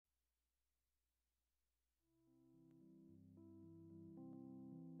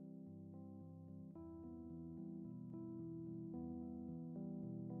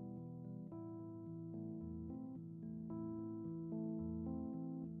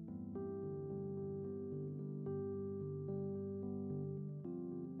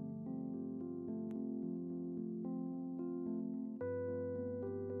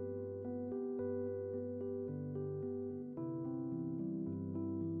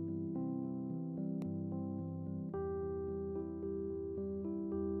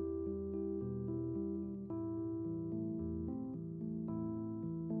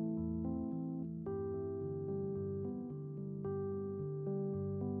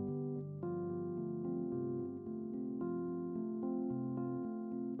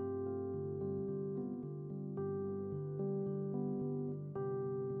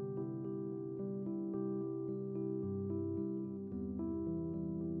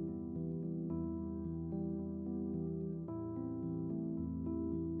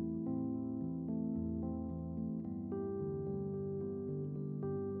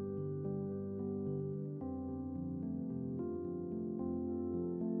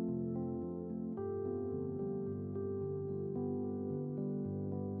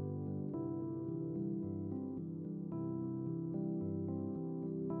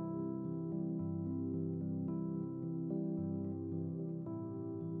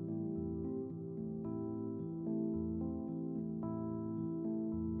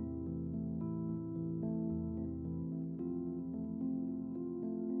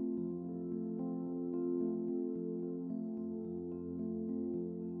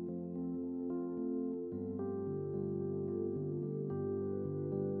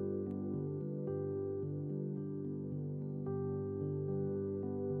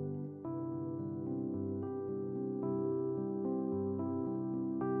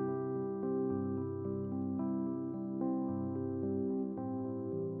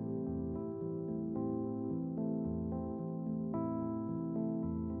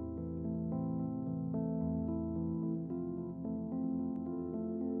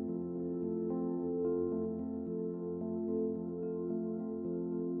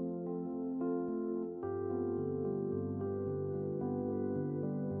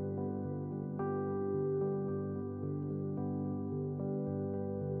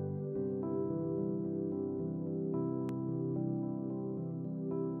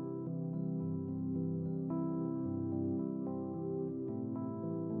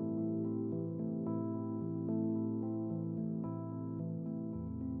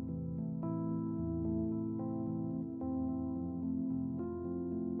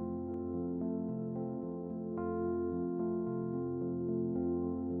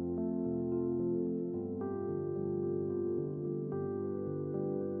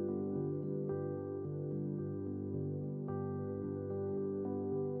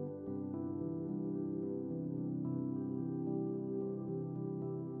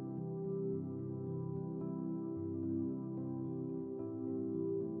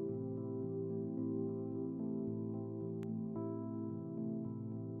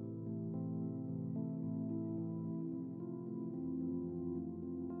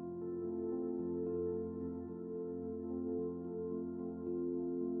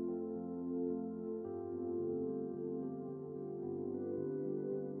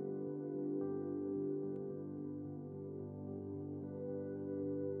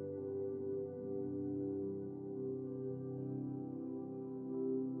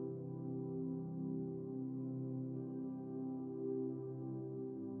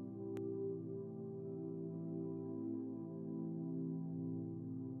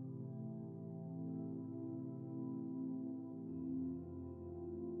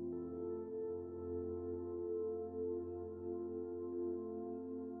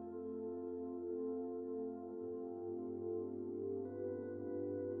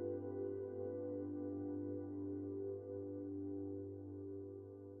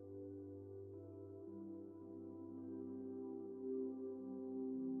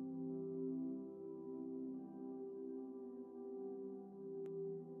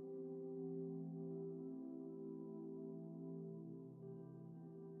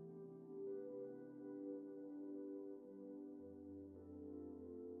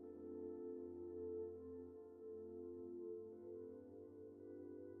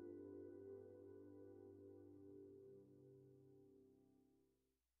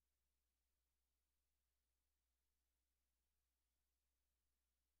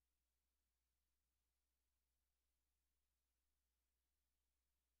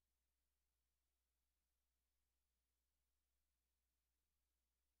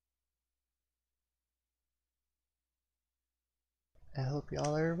I hope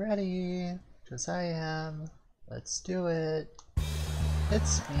y'all are ready, because I am. Let's do it.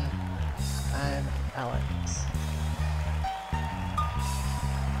 It's me. I'm Alex.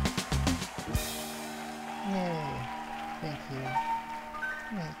 Yay. Thank you.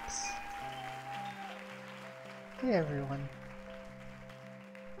 Thanks. Hey everyone.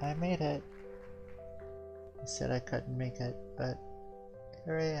 I made it. I said I couldn't make it, but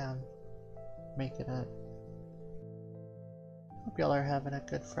here I am. Making it. Hope y'all are having a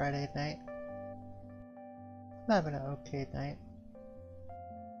good Friday night. I'm having an okay night.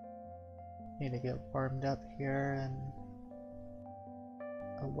 Need to get warmed up here and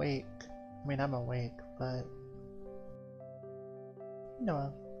awake. I mean, I'm awake, but you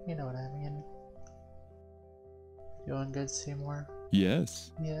know what I mean. Doing good, Seymour?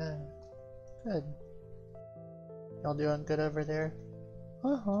 Yes. Yeah, good. Y'all doing good over there?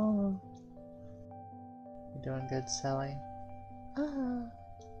 Uh-huh. You doing good, Sally? Uh-huh.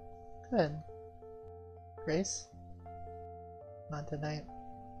 Good. Grace? Not tonight?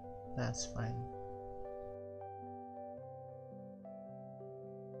 That's fine.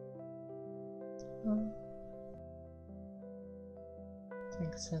 I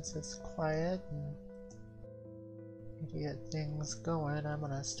think since it's quiet and need to get things going, I'm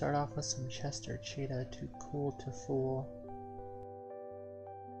gonna start off with some Chester Cheetah, Too Cool to Fool.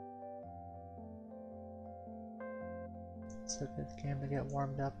 It's a good game to get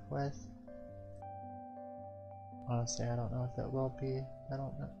warmed up with. Honestly, I don't know if it will be. I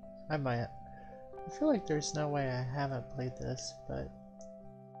don't know. I might. I feel like there's no way I haven't played this, but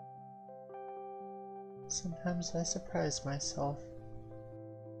sometimes I surprise myself.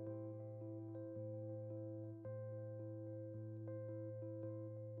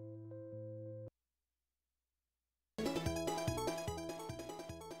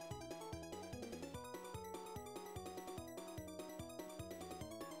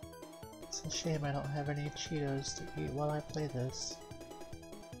 It's a shame I don't have any Cheetos to eat while I play this.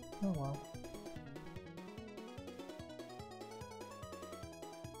 Oh well.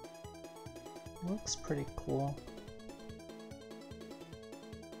 It looks pretty cool.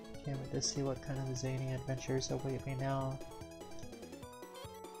 Can't wait to see what kind of zany adventures await me now.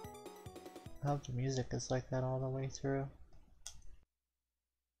 I hope the music is like that all the way through.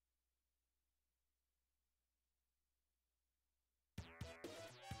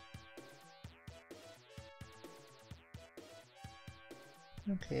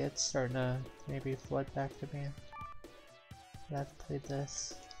 Okay, it's starting to maybe flood back to me. I've played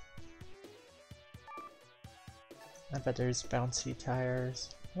this. I bet there's bouncy tires.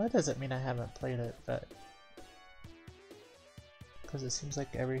 Well, that doesn't mean I haven't played it, but because it seems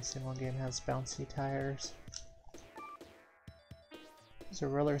like every single game has bouncy tires. There's a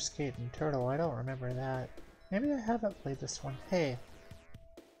roller skating turtle. I don't remember that. Maybe I haven't played this one. Hey.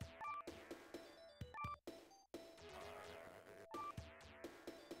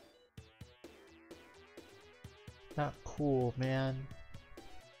 Not cool, man.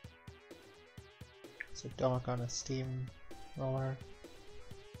 It's a dog on a steam roller.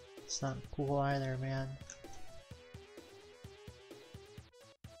 It's not cool either, man.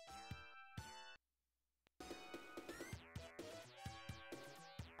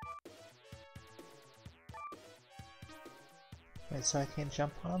 Wait, so I can't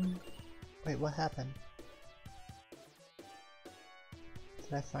jump on? Wait, what happened?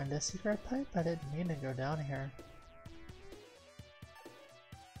 Did I find a secret pipe? I didn't mean to go down here.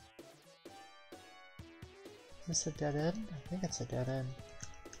 Is this a dead end? I think it's a dead end.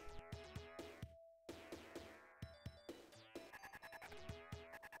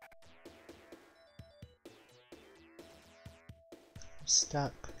 I'm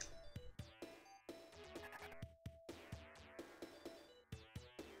stuck.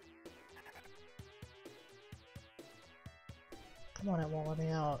 Come on, it won't let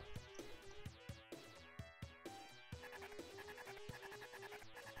me out.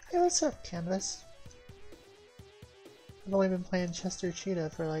 Hey, what's up, Canvas? I've only been playing Chester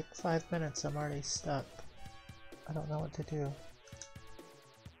Cheetah for like 5 minutes. I'm already stuck. I don't know what to do.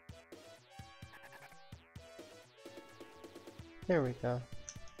 There we go.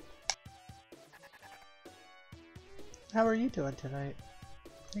 How are you doing tonight?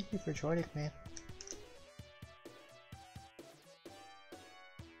 Thank you for joining me.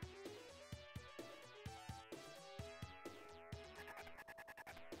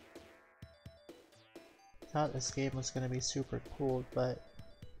 Thought this game was going to be super cool, but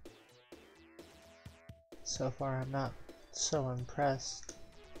so far I'm not so impressed.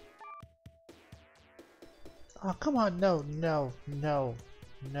 Oh, come on, no, no, no,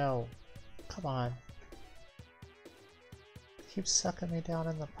 no. Come on. keeps sucking me down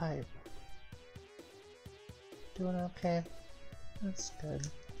in the pipe. Doing okay. That's good.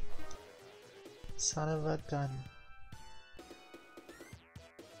 Son of a gun.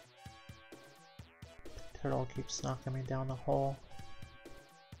 Turtle keeps knocking me down the hole.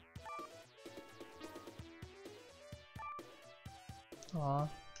 Aw.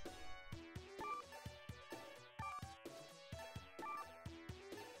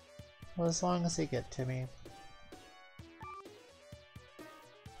 Well, as long as they get to me.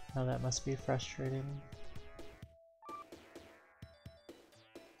 Oh, that must be frustrating.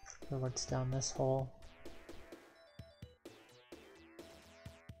 For what's down this hole.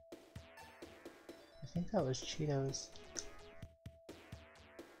 I think that was Cheetos.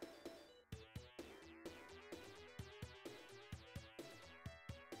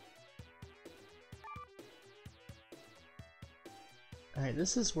 Alright,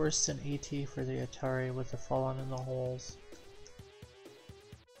 this is worse than ET for the Atari with the falling in the holes.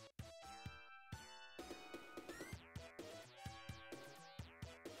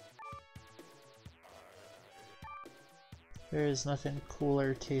 There is nothing cool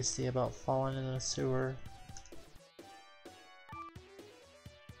or tasty about falling in a sewer.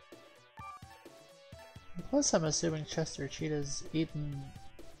 Plus, I'm assuming Chester Cheetah's eaten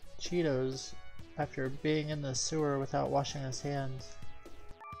Cheetos after being in the sewer without washing his hands.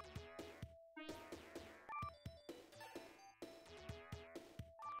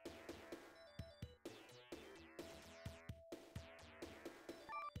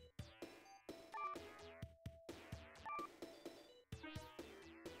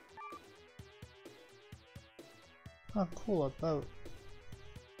 Oh, cool, a boat.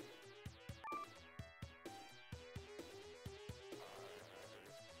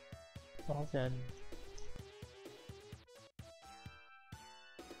 Well then.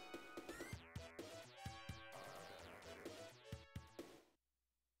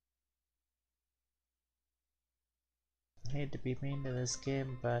 I hate to be mean to this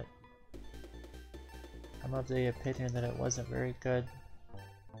game, but I'm of the opinion that it wasn't very good.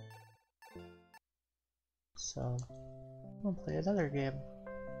 So, we'll play another game.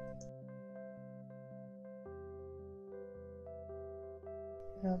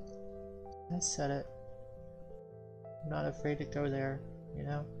 Yep, I said it. I'm not afraid to go there, you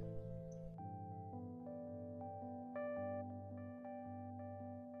know?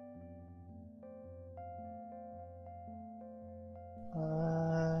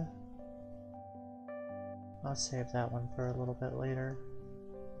 I'll save that one for a little bit later.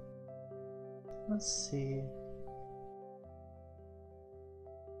 Let's see.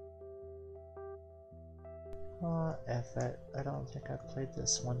 F it. I don't think I've played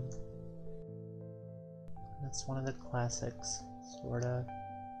this one. That's one of the classics, sorta.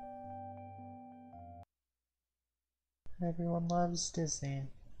 Everyone loves Disney.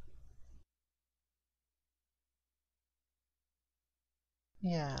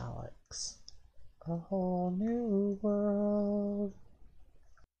 Yeah, Alex. A whole new world.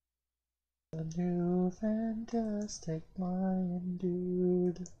 A new fantastic lion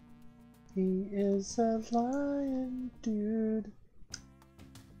dude. He is a lion dude.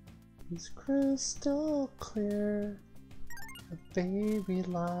 He's crystal clear. A baby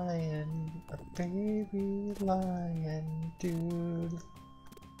lion dude.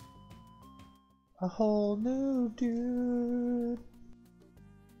 A whole new dude.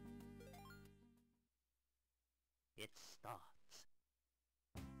 It starts.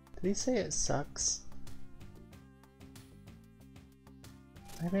 Did he say it sucks?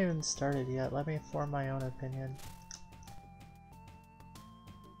 I haven't even started yet. Let me form my own opinion.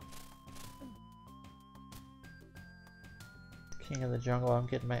 King of the Jungle, I'm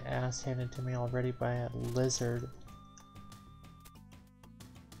getting my ass handed to me already by a lizard.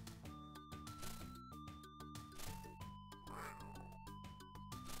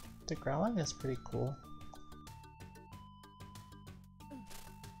 The growling is pretty cool.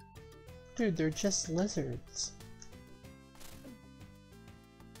 Dude, they're just lizards.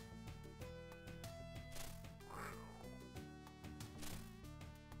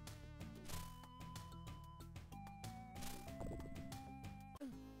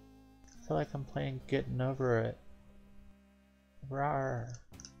 I feel like I'm playing Getting Over It. Rawr.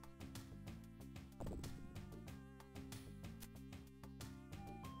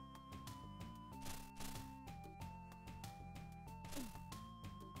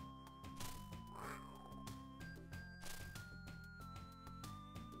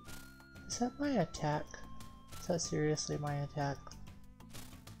 Is that my attack? Is that seriously my attack?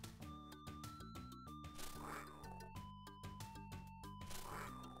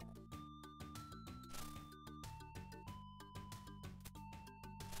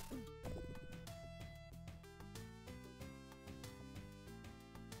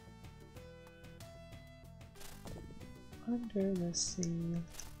 under the sea.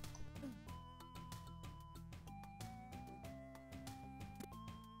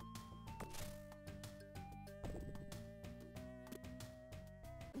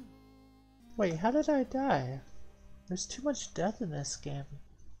 Wait, how did I die? There's too much death in this game.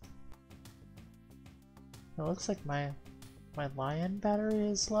 It looks like my lion battery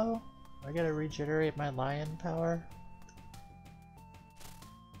is low. I gotta regenerate my lion power.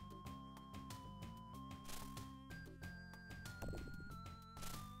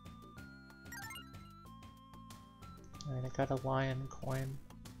 Alright, I got a lion coin.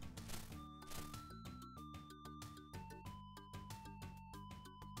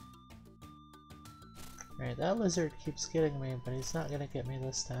 Alright, that lizard keeps getting me, but he's not gonna get me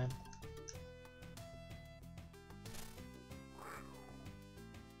this time.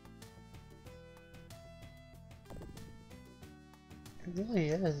 It really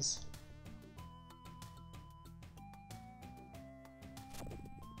is.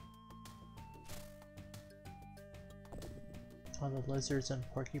 All the lizards and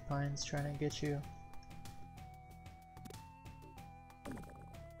porcupines trying to get you.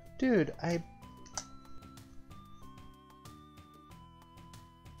 Dude,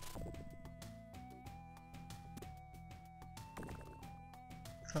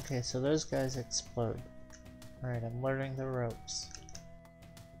 Okay, so those guys explode. Alright, I'm learning the ropes.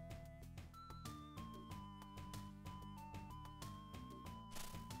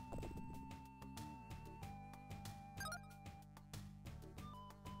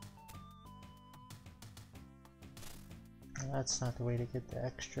 Well, that's not the way to get the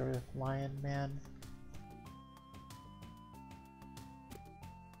extra lion man.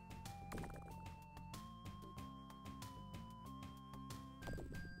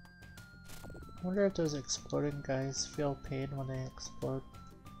 I wonder if those exploding guys feel pain when they explode.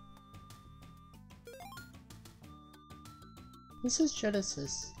 This is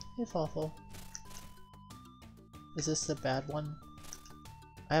Genesis. Hey Fawful. Is this the bad one?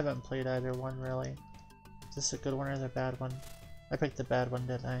 I haven't played either one really. Is this a good one or the bad one? I picked the bad one,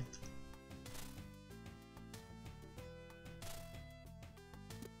 didn't I?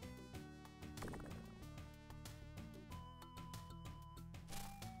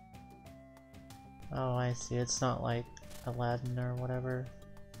 Oh, I see. It's not like Aladdin or whatever.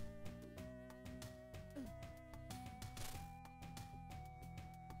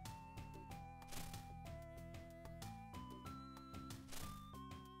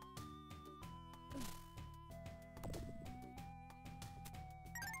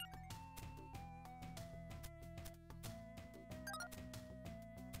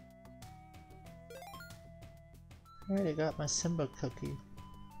 Alright, I got my Simba cookie.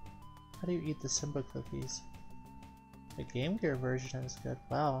 How do you eat the Simba cookies? The Game Gear version is good.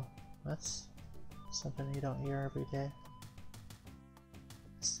 Wow, that's something you don't hear every day.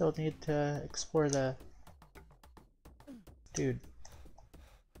 Still need to explore the... Dude.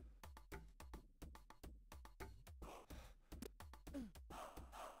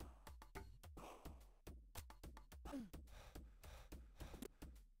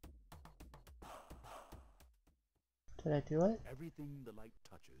 Did I do it? Everything the light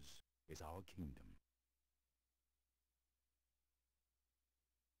touches is our kingdom.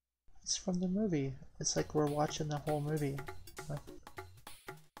 It's from the movie. It's like we're watching the whole movie.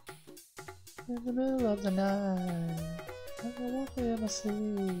 In the middle of the night, I'm walking in the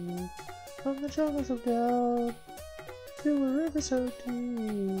sea, from the jungles of doubt to a river so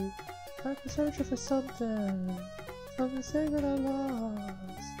deep. I've been searching for something, something that I lost.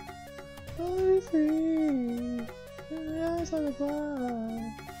 I'll be free. In the eyes of the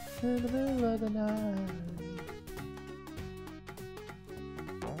blind, in the middle of the night.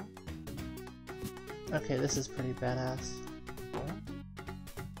 Okay, this is pretty badass.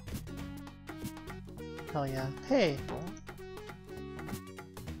 Hell yeah. Hey!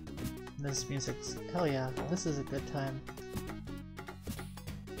 This music's... Hell yeah, this is a good time.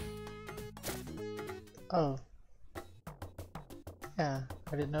 Oh. Yeah,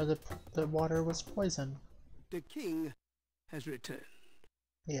 I didn't know that the water was poison. The king has returned.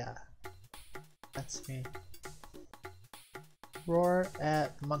 Yeah, that's me. Roar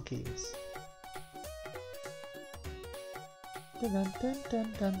at monkeys.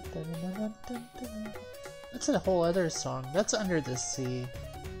 That's a whole other song. That's Under the Sea.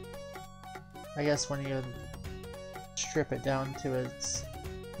 I guess when you strip it down to its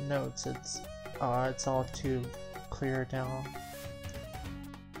notes, it's all too clear now.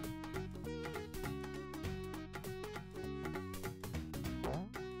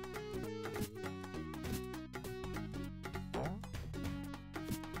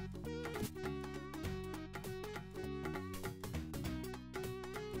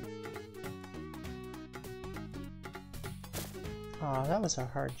 Oh, that was a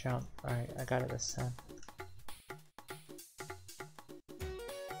hard jump. Alright, I got it this time.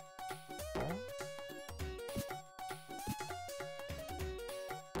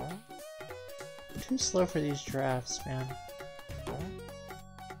 Too slow for these drafts, man.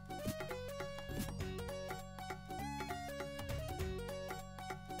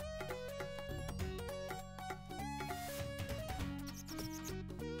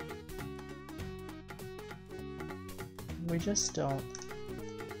 We just don't.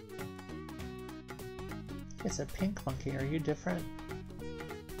 It's a pink monkey. Are you different?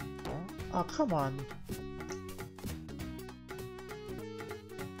 Oh, come on.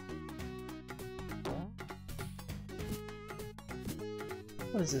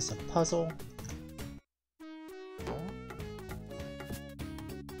 What is this, a puzzle?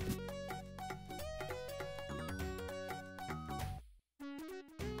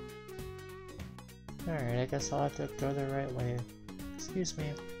 Alright, I guess I'll have to go the right way. Excuse me,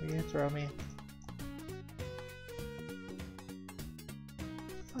 will you throw me?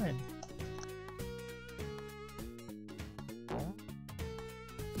 Fine.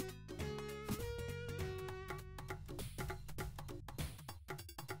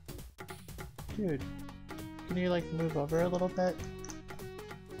 Dude, can you like move over a little bit?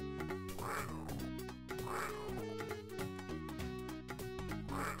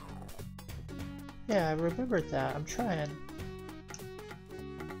 Yeah, I remembered that. I'm trying.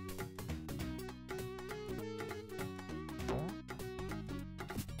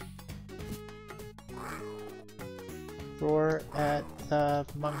 Roar at the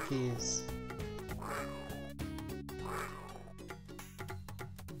monkeys.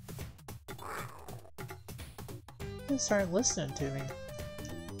 They just aren't listening to me.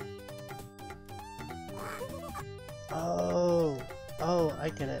 Oh, I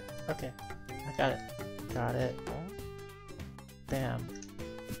get it. Okay, I got it. Got it. Bam.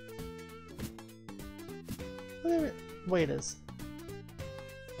 Wait, is.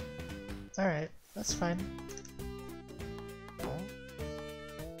 Alright, that's fine.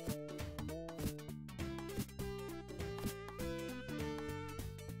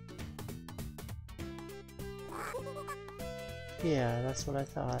 Yeah, that's what I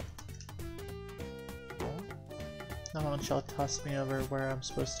thought. Now why don't y'all toss me over where I'm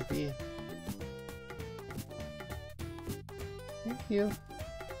supposed to be? Thank you.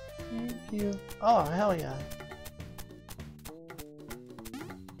 Thank you. Oh, hell yeah.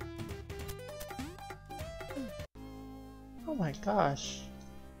 Oh my gosh.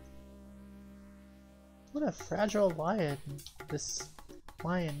 What a fragile lion this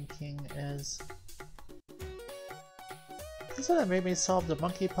Lion King is. Isn't that made me solve the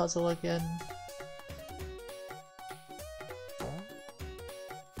monkey puzzle again?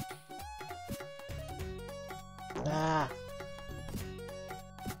 Ah!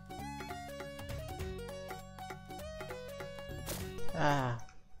 Ah!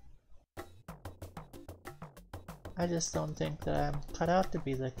 I just don't think that I'm cut out to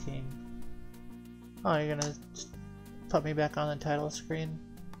be the king. Oh, you're gonna put me back on the title screen?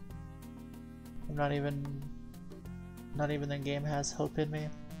 I'm not even the game has hope in me.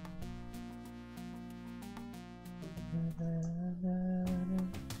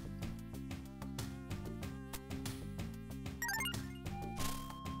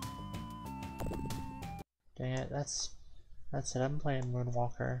 Dang it, that's it, I'm playing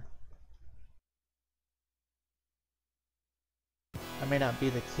Moonwalker. I may not be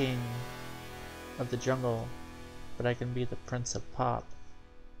the king of the jungle, but I can be the Prince of Pop.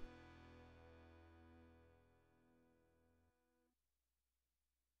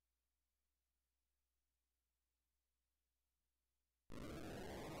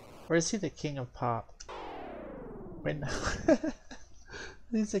 Or is he the king of pop? Wait, no.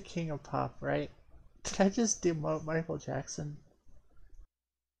 He's the king of pop, right? Did I just demote Michael Jackson?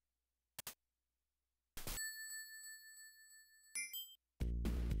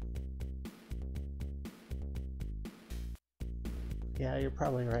 Yeah, you're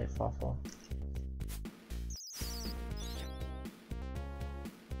probably right, Fawful.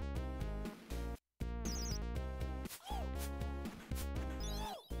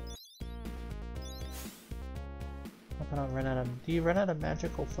 I don't run out of. Do you run out of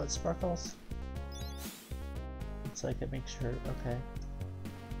magical foot sparkles? Looks like it makes sure. Okay.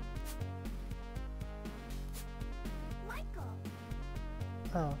 Michael.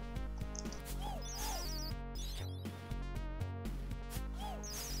 Oh.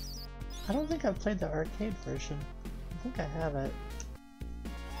 I don't think I've played the arcade version. I think I have it.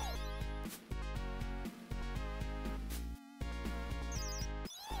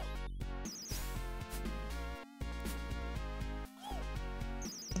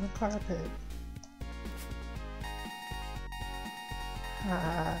 on the carpet.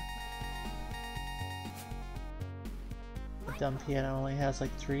 Ha! The dumb piano only has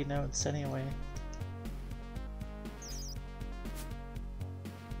like 3 notes anyway.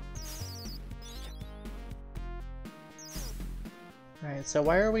 Alright, so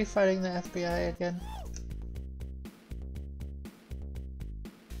why are we fighting the FBI again?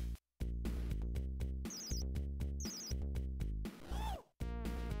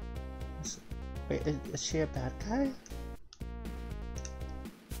 Wait, is she a bad guy?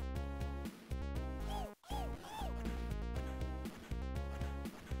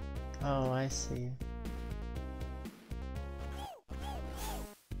 Oh, I see.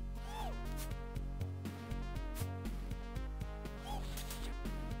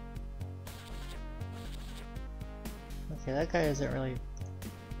 Okay, that guy isn't really...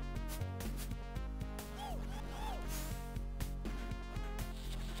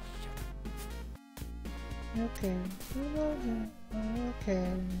 Okay,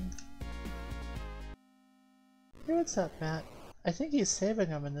 okay. Hey, what's up, Matt? I think he's saving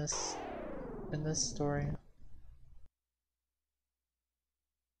him in this story.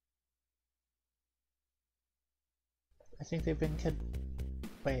 I think they've been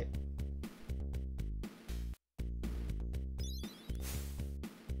wait.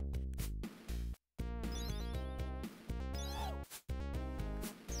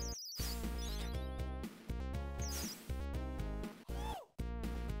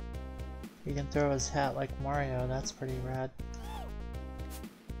 He can throw his hat like Mario, that's pretty rad.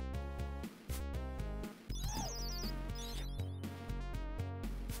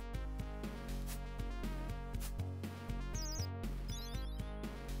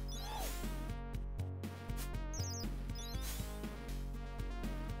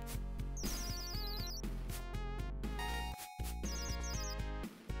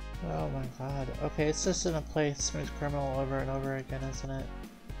 Oh my god. Okay, it's just gonna play Smooth Criminal over and over again, isn't it?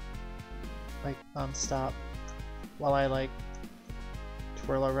 Like, non-stop. While I, like,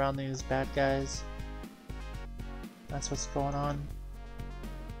 twirl around these bad guys. That's what's going on.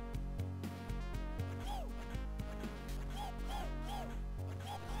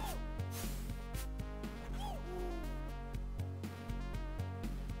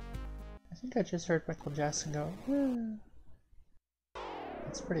 I think I just heard Michael Jackson go, "Woo."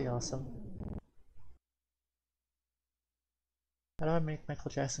 That's pretty awesome. How do I make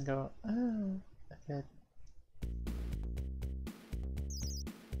Michael Jackson go, oh, okay.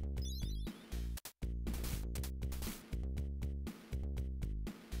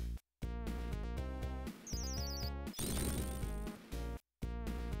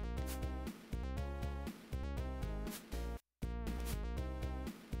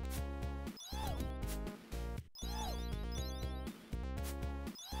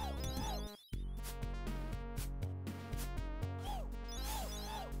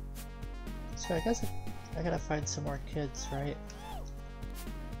 So I guess I gotta find some more kids, right?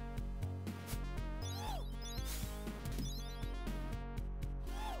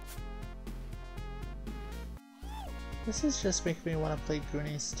 This is just making me want to play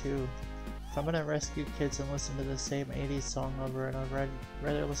Goonies too. If I'm gonna rescue kids and listen to the same 80s song over and over, I'd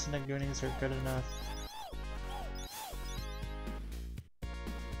rather listen to Goonies or Good Enough.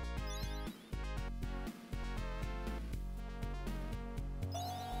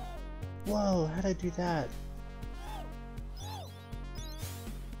 Whoa, how'd I do that?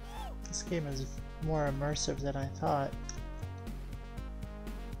 This game is more immersive than I thought.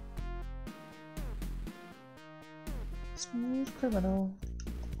 Smooth Criminal.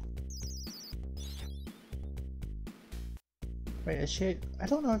 Wait, is she? I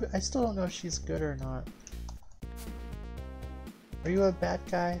don't know. I still don't know if she's good or not. Are you a bad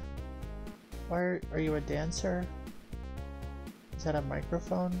guy? Why are you a dancer? Is that a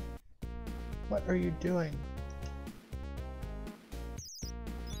microphone? What are you doing?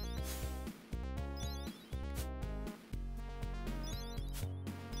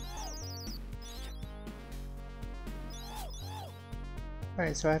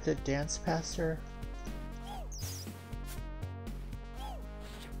 Alright, so I have to dance past her.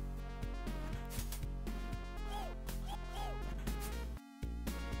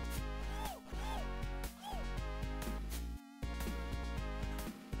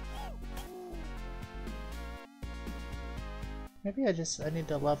 Maybe I need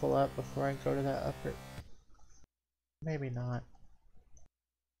to level up before I go to that upper... Maybe not.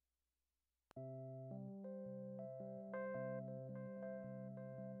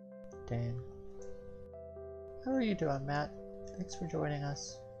 Dang. How are you doing, Matt? Thanks for joining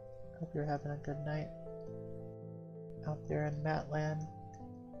us. Hope you're having a good night out there in Mattland.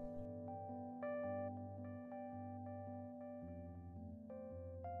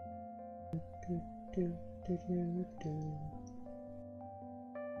 Do, do, do, do, do.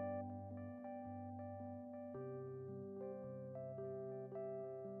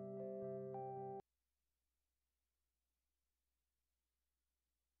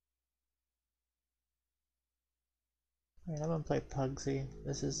 Alright, I'm gonna play Pugsy.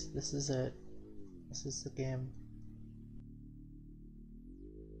 This is it. This is the game.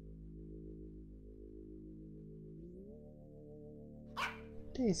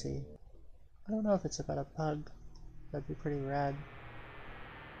 Daisy. I don't know if it's about a pug. That'd be pretty rad.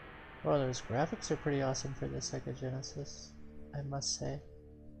 Well, those graphics are pretty awesome for the Sega Genesis, I must say.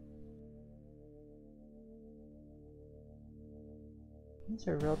 These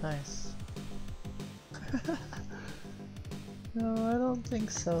are real nice. No, I don't think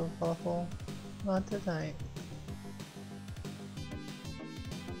so, Waffle. Not tonight.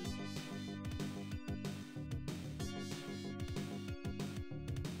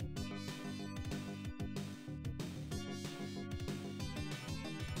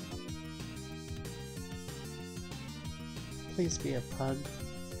 Please be a pug.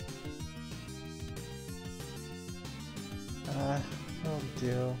 Oh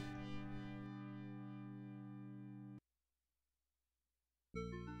do.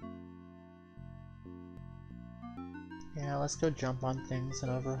 Yeah, let's go jump on things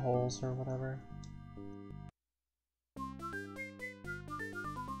and over holes or whatever.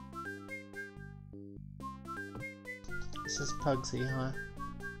 This is Pugsy, huh?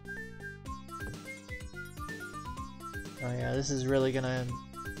 Oh yeah, this is really gonna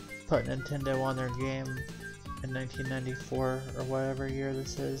put Nintendo on their game in 1994 or whatever year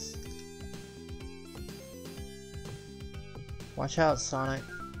this is. Watch out, Sonic.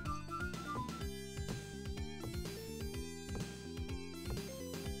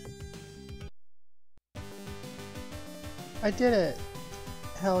 I did it!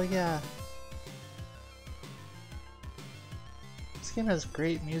 Hell yeah. This game has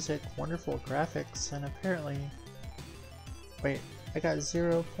great music, wonderful graphics, and apparently... Wait, I got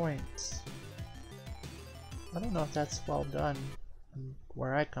 0 points. I don't know if that's well done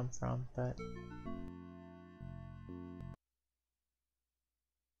where I come from, but...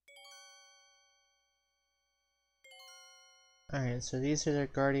 Alright, so these are the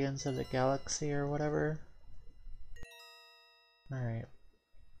Guardians of the Galaxy or whatever. Alright.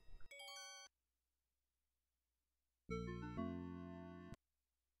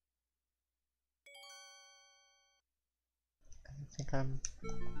 I think I'm...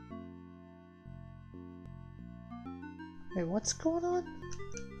 Wait, what's going on?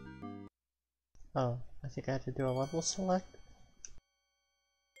 Oh, I think I had to do a level select.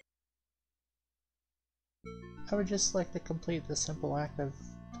 I would just like to complete the simple act of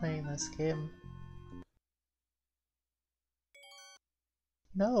playing this game.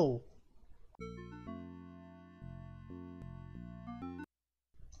 No!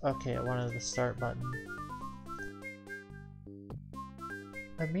 Okay, I wanted the start button.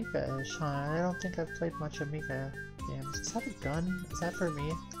 Amiga-ish, huh? I don't think I've played much Amiga games. Is that a gun? Is that for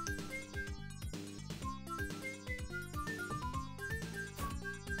me?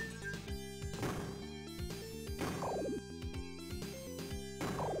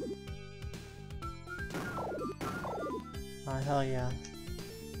 Oh, hell yeah.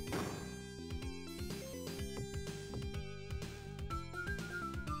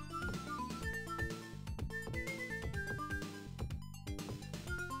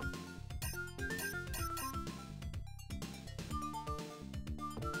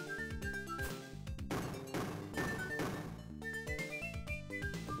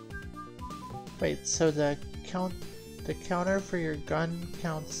 Wait, so the counter for your gun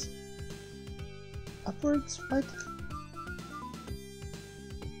counts upwards? What?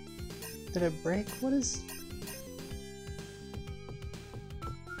 Did it break? What is...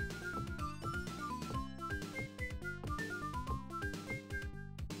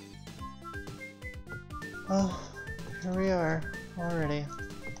 Oh, here we are, already.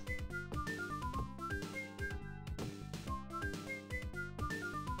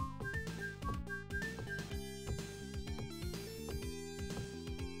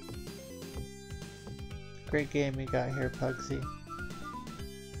 Great game you got here, Pugsy.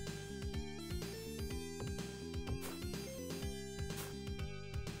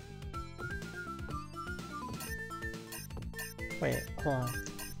 Wait, hold on.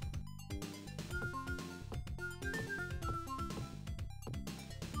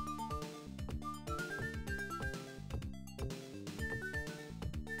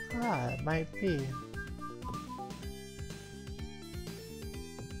 Ah, it might be.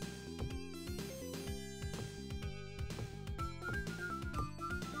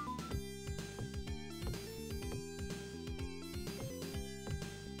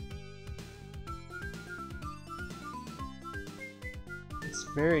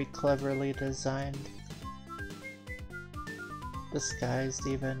 very cleverly designed. Disguised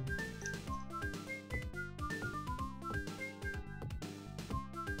even.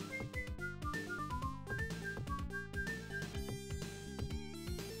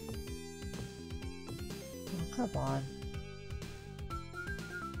 Oh, come on.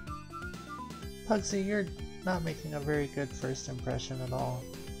 Pugsy, you're not making a very good first impression at all.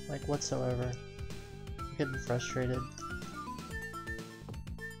 Like, whatsoever. I'm getting frustrated.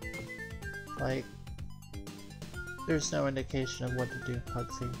 Like, there's no indication of what to do,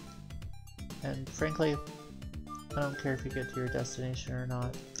 Pugsy. And frankly, I don't care if you get to your destination or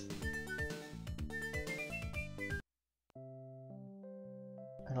not.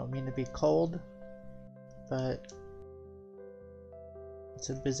 I don't mean to be cold, but it's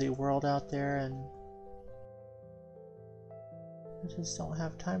a busy world out there and I just don't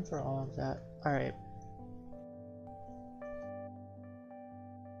have time for all of that. Alright.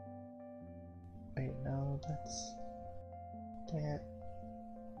 Wait, no, that's... Dang it.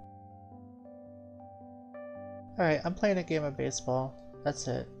 Alright, I'm playing a game of baseball. That's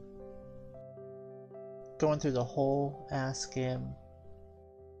it. Going through the whole ass game.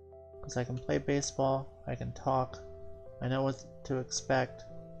 Because I can play baseball, I can talk, I know what to expect,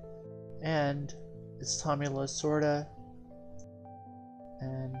 and it's Tommy Lasorda,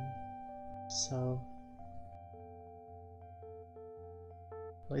 and so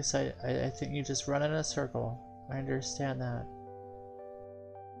at least I think you just run in a circle. I understand that.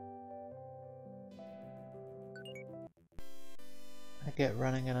 I get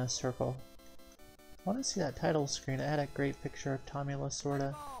running in a circle. I want to see that title screen. It had a great picture of Tommy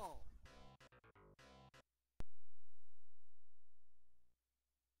Lasorda.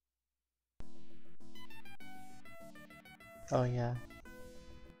 Oh yeah.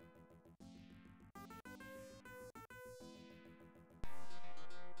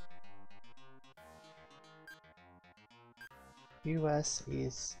 US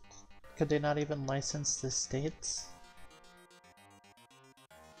East. Could they not even license the states?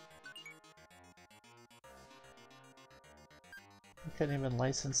 They couldn't even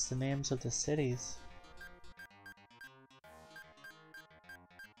license the names of the cities.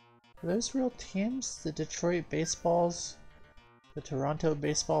 Are those real teams? The Detroit Baseballs? The Toronto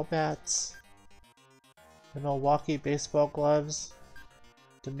Baseball Bats? The Milwaukee Baseball Gloves?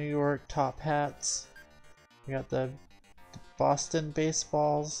 The New York Top Hats? We got the Boston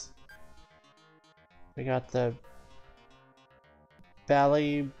Baseballs? We got the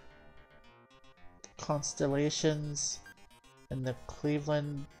Bally Constellations? And the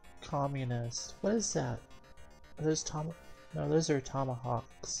Cleveland Communists. What is that? Are those No, those are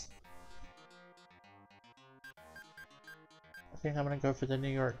Tomahawks. I think I'm gonna go for the New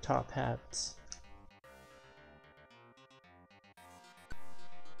York Top Hats.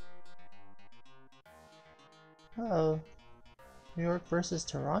 Uh-oh. New York versus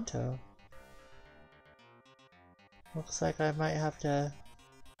Toronto. Looks like I might have to...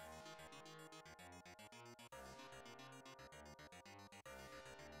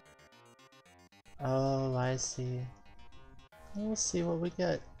 Oh, I see. We'll see what we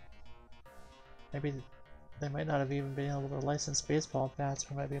get. Maybe they might not have even been able to license baseball bats.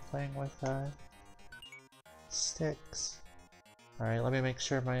 We might be playing with sticks. Alright, let me make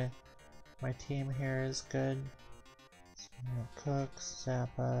sure my team here is good. So Cooks,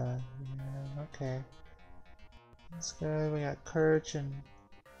 Zappa, yeah, okay. That's good. We got Kirch and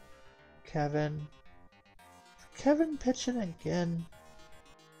Kevin. Kevin pitching again.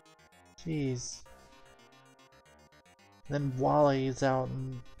 Jeez. Then Wally's out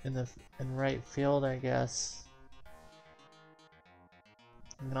in right field, I guess.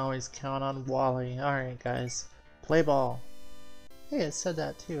 You can always count on Wally. Alright guys, play ball. Hey, it said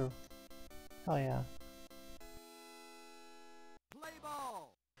that too. Oh yeah. Play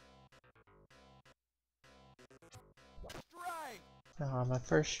ball. Strike. Oh, my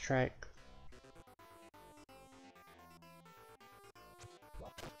first strike.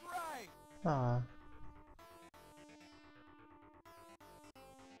 Strike. Aw.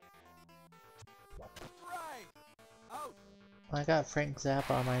 Strike. Out. I got Frank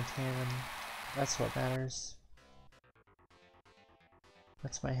Zappa on my team and that's what matters.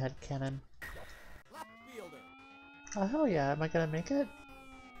 That's my headcanon. Left fielder. Oh hell yeah, am I gonna make it?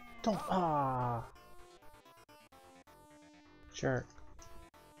 Don't— ah. Jerk.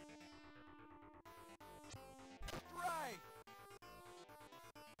 Strike.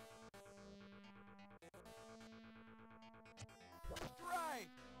 Strike.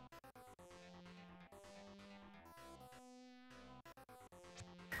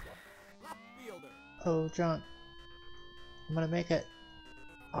 Left fielder. Oh, drunk. I'm gonna make it.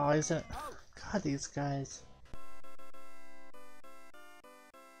 Oh, isn't. Out. God, these guys.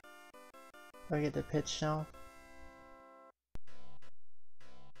 Do I get the pitch now?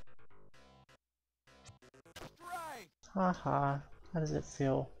 Strike. Haha. How does it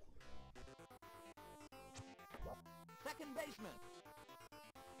feel? Second baseman.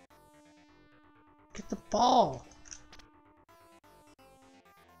 Get the ball!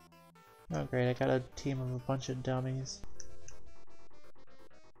 Oh great, I got a team of a bunch of dummies.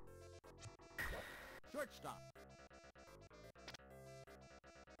 Shortstop.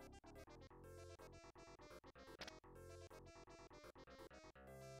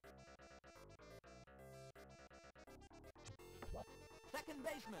 Second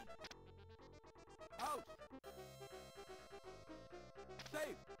baseman. Out.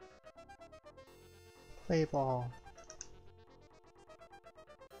 Safe. Play ball.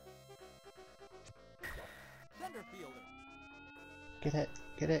 Center fielder. Get it,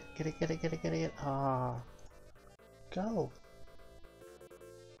 get it, get it, get it, get it, get it. Ah. Go.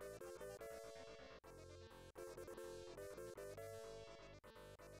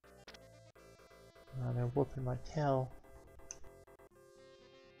 Oh, they're whooping my tail.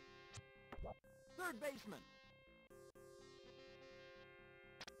 Third baseman.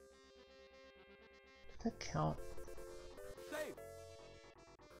 Did that count? Safe.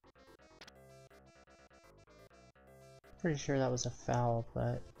 Pretty sure that was a foul,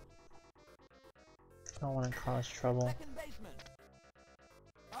 but I don't want to cause trouble. Second baseman.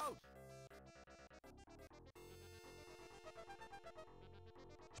 Out.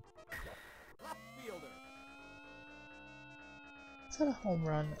 Left fielder. Is that a home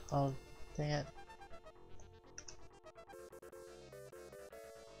run? Oh, dang it.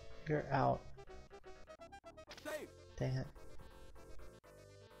 You're out. Safe. Dang it.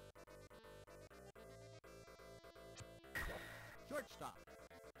 Shortstop.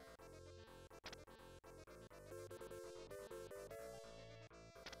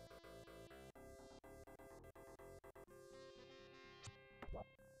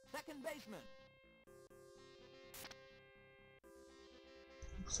 Second baseman.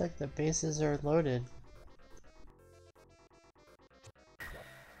 Looks like the bases are loaded.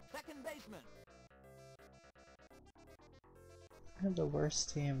 Second baseman. I have the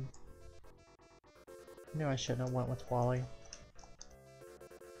worst team. I knew I shouldn't have went with Wally.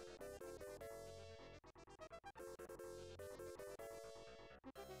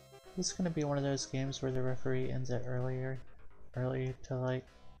 This is gonna be one of those games where the referee ends it early to like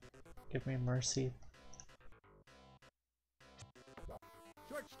give me mercy.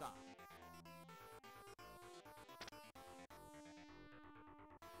 Shortstop.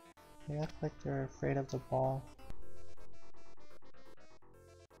 They act like they're afraid of the ball.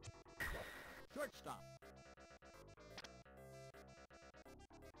 Shortstop.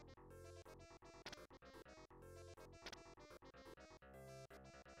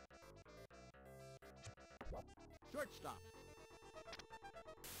 Shortstop.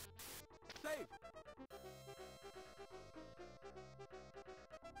 Safe.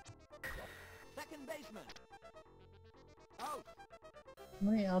 Second baseman. Out. How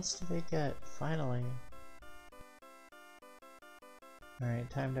many outs do they get? Finally. Alright,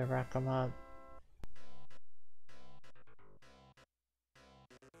 time to rack them up.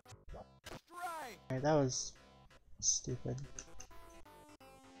 Strike. Alright, that was stupid.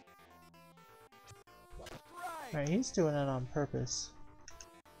 Strike. Alright, he's doing it on purpose.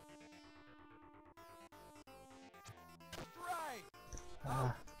 Strike.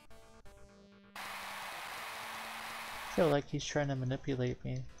 Ah. I feel like he's trying to manipulate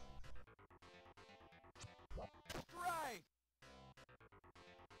me. Strike.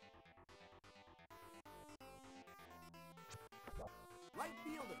 Right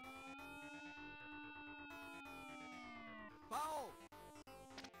fielder. Foul.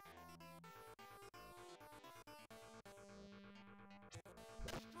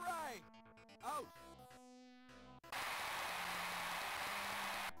 Strike. Out.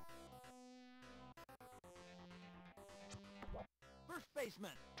 First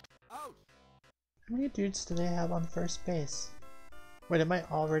baseman. Out. How many dudes do they have on first base? Wait, am I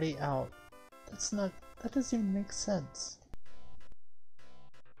already out? That's not... that doesn't even make sense.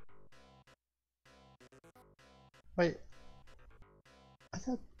 Wait. I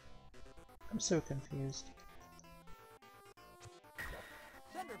thought... I'm so confused.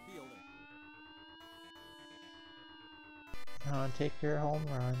 Center fielder. Take your home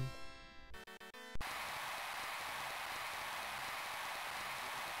run.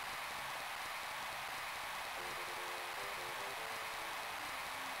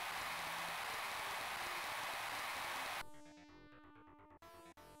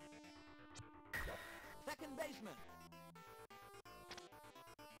 baseman.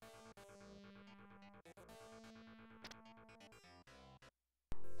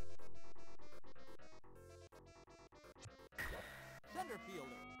 Center fielder.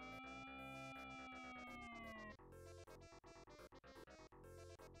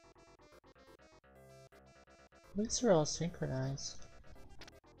 At least they're all synchronized.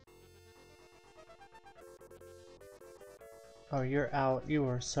 Oh, you're out. You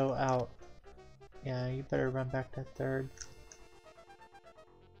are so out. Yeah, you better run back to third.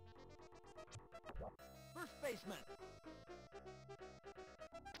 First baseman.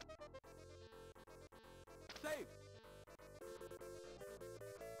 Safe.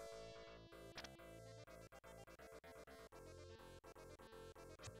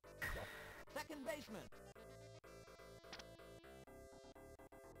 Second baseman.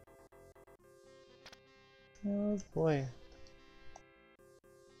 Oh boy.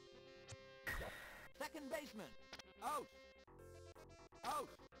 Second baseman. Out. Out.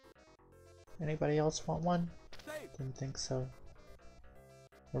 Anybody else want one? Safe. Didn't think so.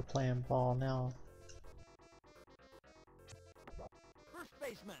 We're playing ball now. First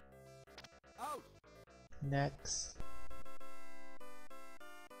baseman. Out. Next.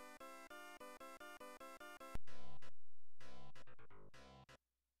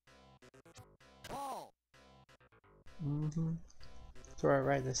 Ball. Mm-hmm. Throw it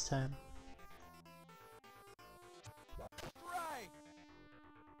right this time. Strike.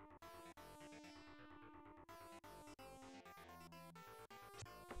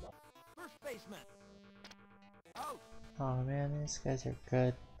 First baseman. Out. Oh man, these guys are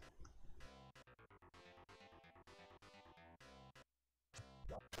good.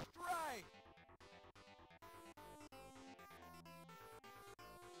 Strike.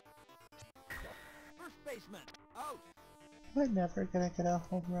 First baseman. Out. We're never gonna get a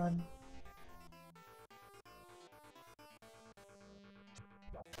home run.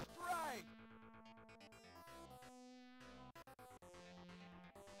 Strike.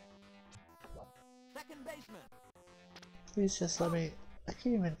 Second baseman. Please just let me. I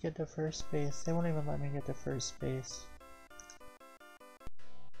can't even get to first base. They won't even let me get to first base.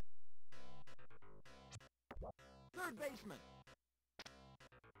 Third baseman.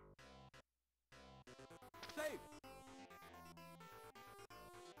 Safe.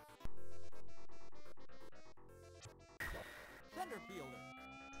 Center fielder.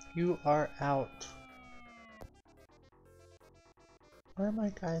 You are out. Where are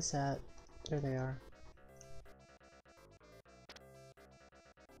my guys at? There they are.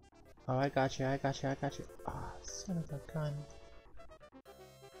 Oh, I got you, I got you, I got you. Ah, son of a gun.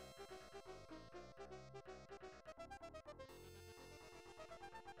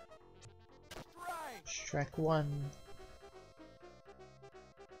 Strike. Strike one.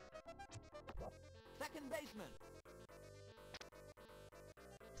 Second baseman.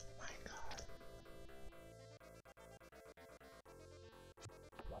 My god.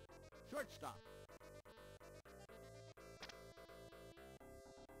 Shortstop.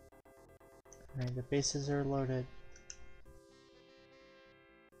 Alright, the bases are loaded.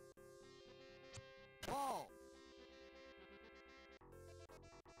 Ball.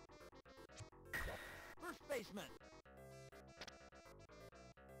 First baseman.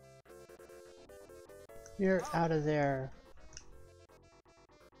 You're out of there.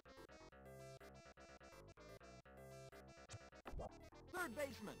 Third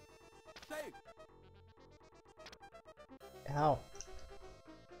baseman. Safe. Ow.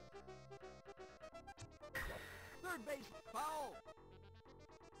 Third base. Foul.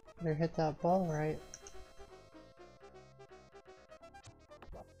 Better hit that ball right.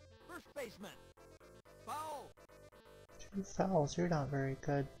 First baseman. Foul. 2 fouls, you're not very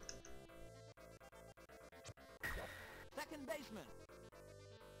good. Second baseman.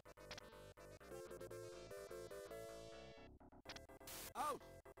 Out.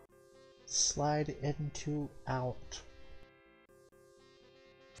 Slide into out.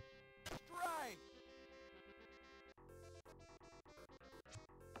 Strike.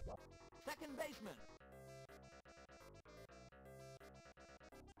 Second baseman.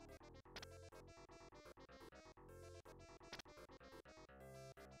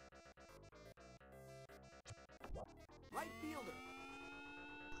 Right fielder.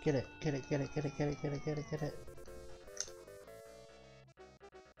 Get it, get it, get it, get it, get it, get it, get it, get it.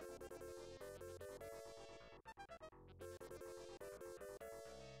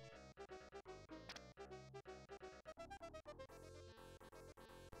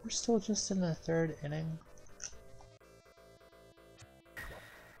 We're still just in the 3rd inning.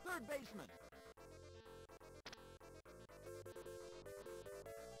 Third baseman.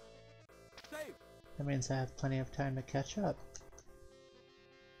 Safe. That means I have plenty of time to catch up.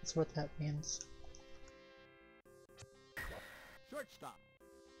 That's what that means. Shortstop.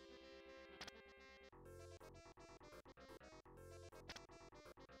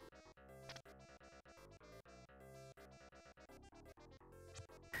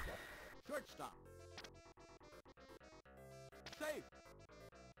 Shortstop. Safe.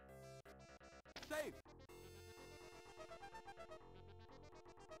 Safe.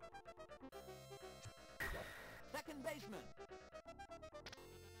 Second baseman.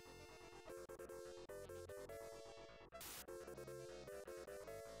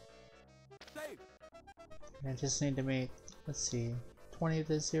 Safe. I just need to make, let's see,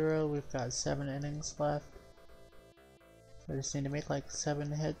 20-0. We've got 7 innings left. So I just need to make like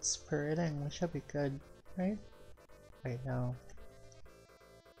 7 hits per inning. We should be good, right? Right now.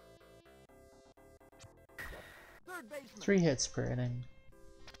 Third baseman. 3 hits per inning.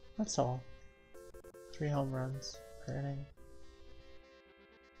 That's all. 3 home runs per inning.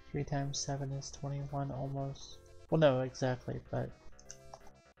 3 times 7 is 21 almost. Well, no, exactly, but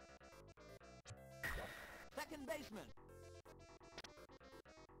Second baseman.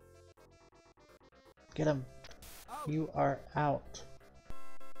 get him. Out. You are out.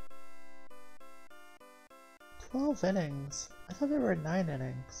 12 innings. I thought there were 9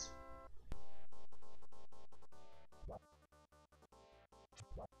 innings.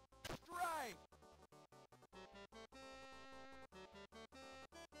 Strike.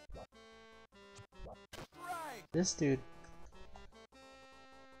 Strike. This dude.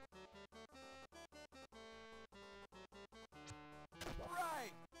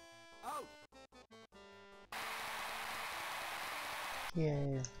 Strike. Out.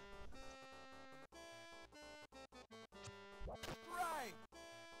 Yay. Strike.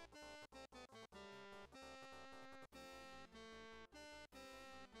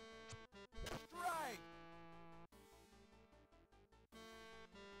 Strike.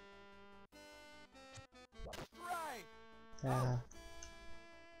 Strike. Yeah.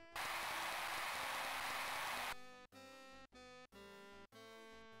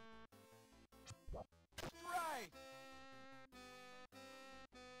 Strike. Strike.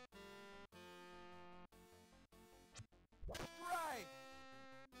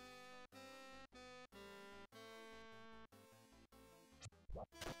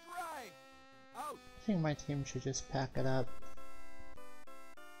 Strike. Out. I think my team should just pack it up.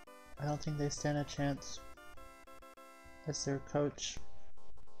 I don't think they stand a chance. As their coach,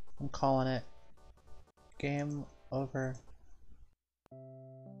 I'm calling it. Game over.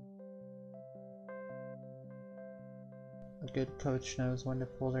 A good coach knows when to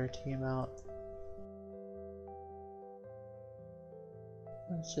pull their team out.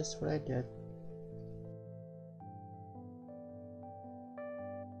 That's just what I did.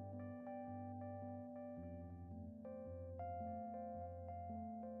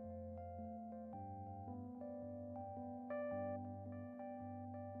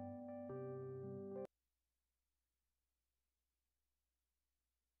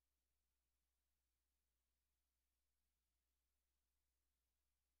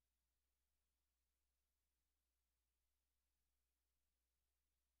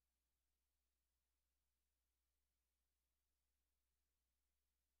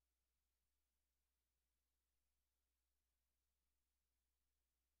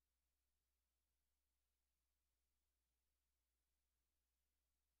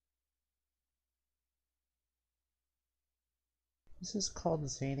 This is called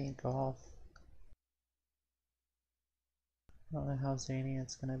zany golf. I don't know how zany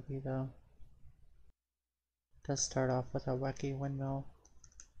it's gonna be though. It does start off with a wacky windmill.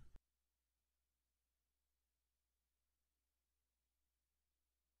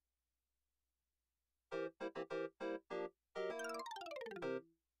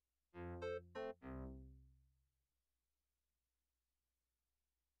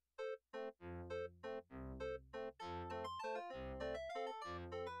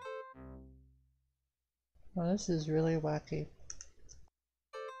 Oh, this is really wacky.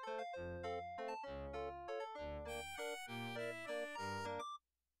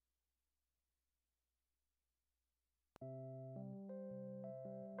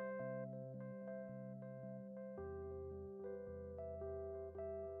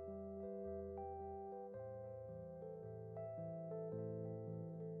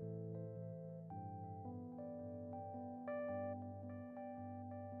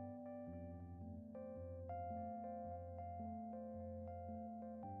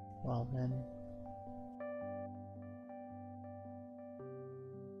 Well then.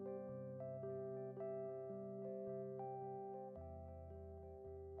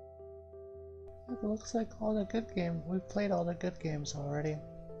 It looks like all the good games, we've played all the good games already.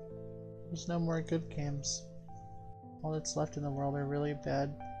 There's no more good games. All that's left in the world are really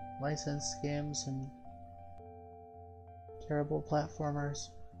bad licensed games and terrible platformers.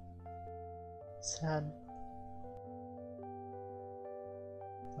 Sad.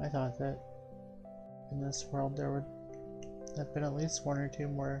 I thought that in this world there would have been at least one or two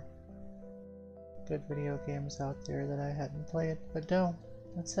more good video games out there that I hadn't played, but no,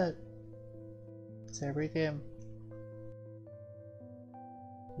 that's it. It's every game.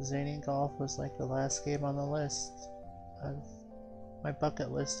 Zany Golf was like the last game on the list of my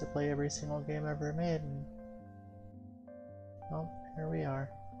bucket list to play every single game ever made, and well, here we are.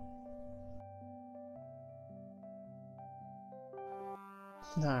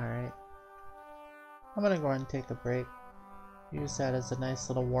 Alright. I'm gonna go ahead and take a break. Use that as a nice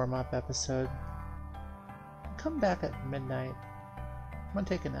little warm-up episode. Come back at midnight. I'm gonna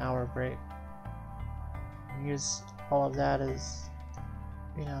take an hour break. Use all of that as,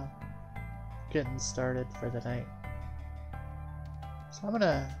 you know, getting started for the night. So I'm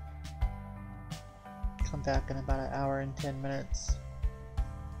gonna come back in about an hour and 10 minutes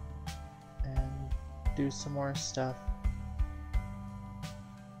and do some more stuff.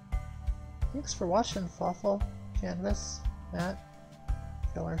 Thanks for watching, Fawful, Canvas, Matt,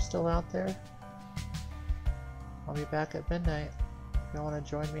 if y'all are still out there. I'll be back at midnight if y'all want to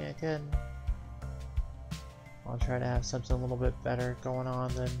join me again. I'll try to have something a little bit better going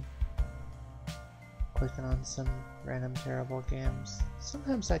on than clicking on some random terrible games.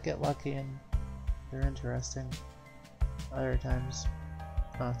 Sometimes I get lucky and they're interesting. Other times,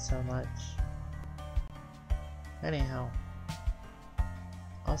 not so much. Anyhow,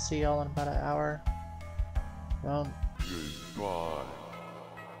 I'll see y'all in about an hour. Well, goodbye.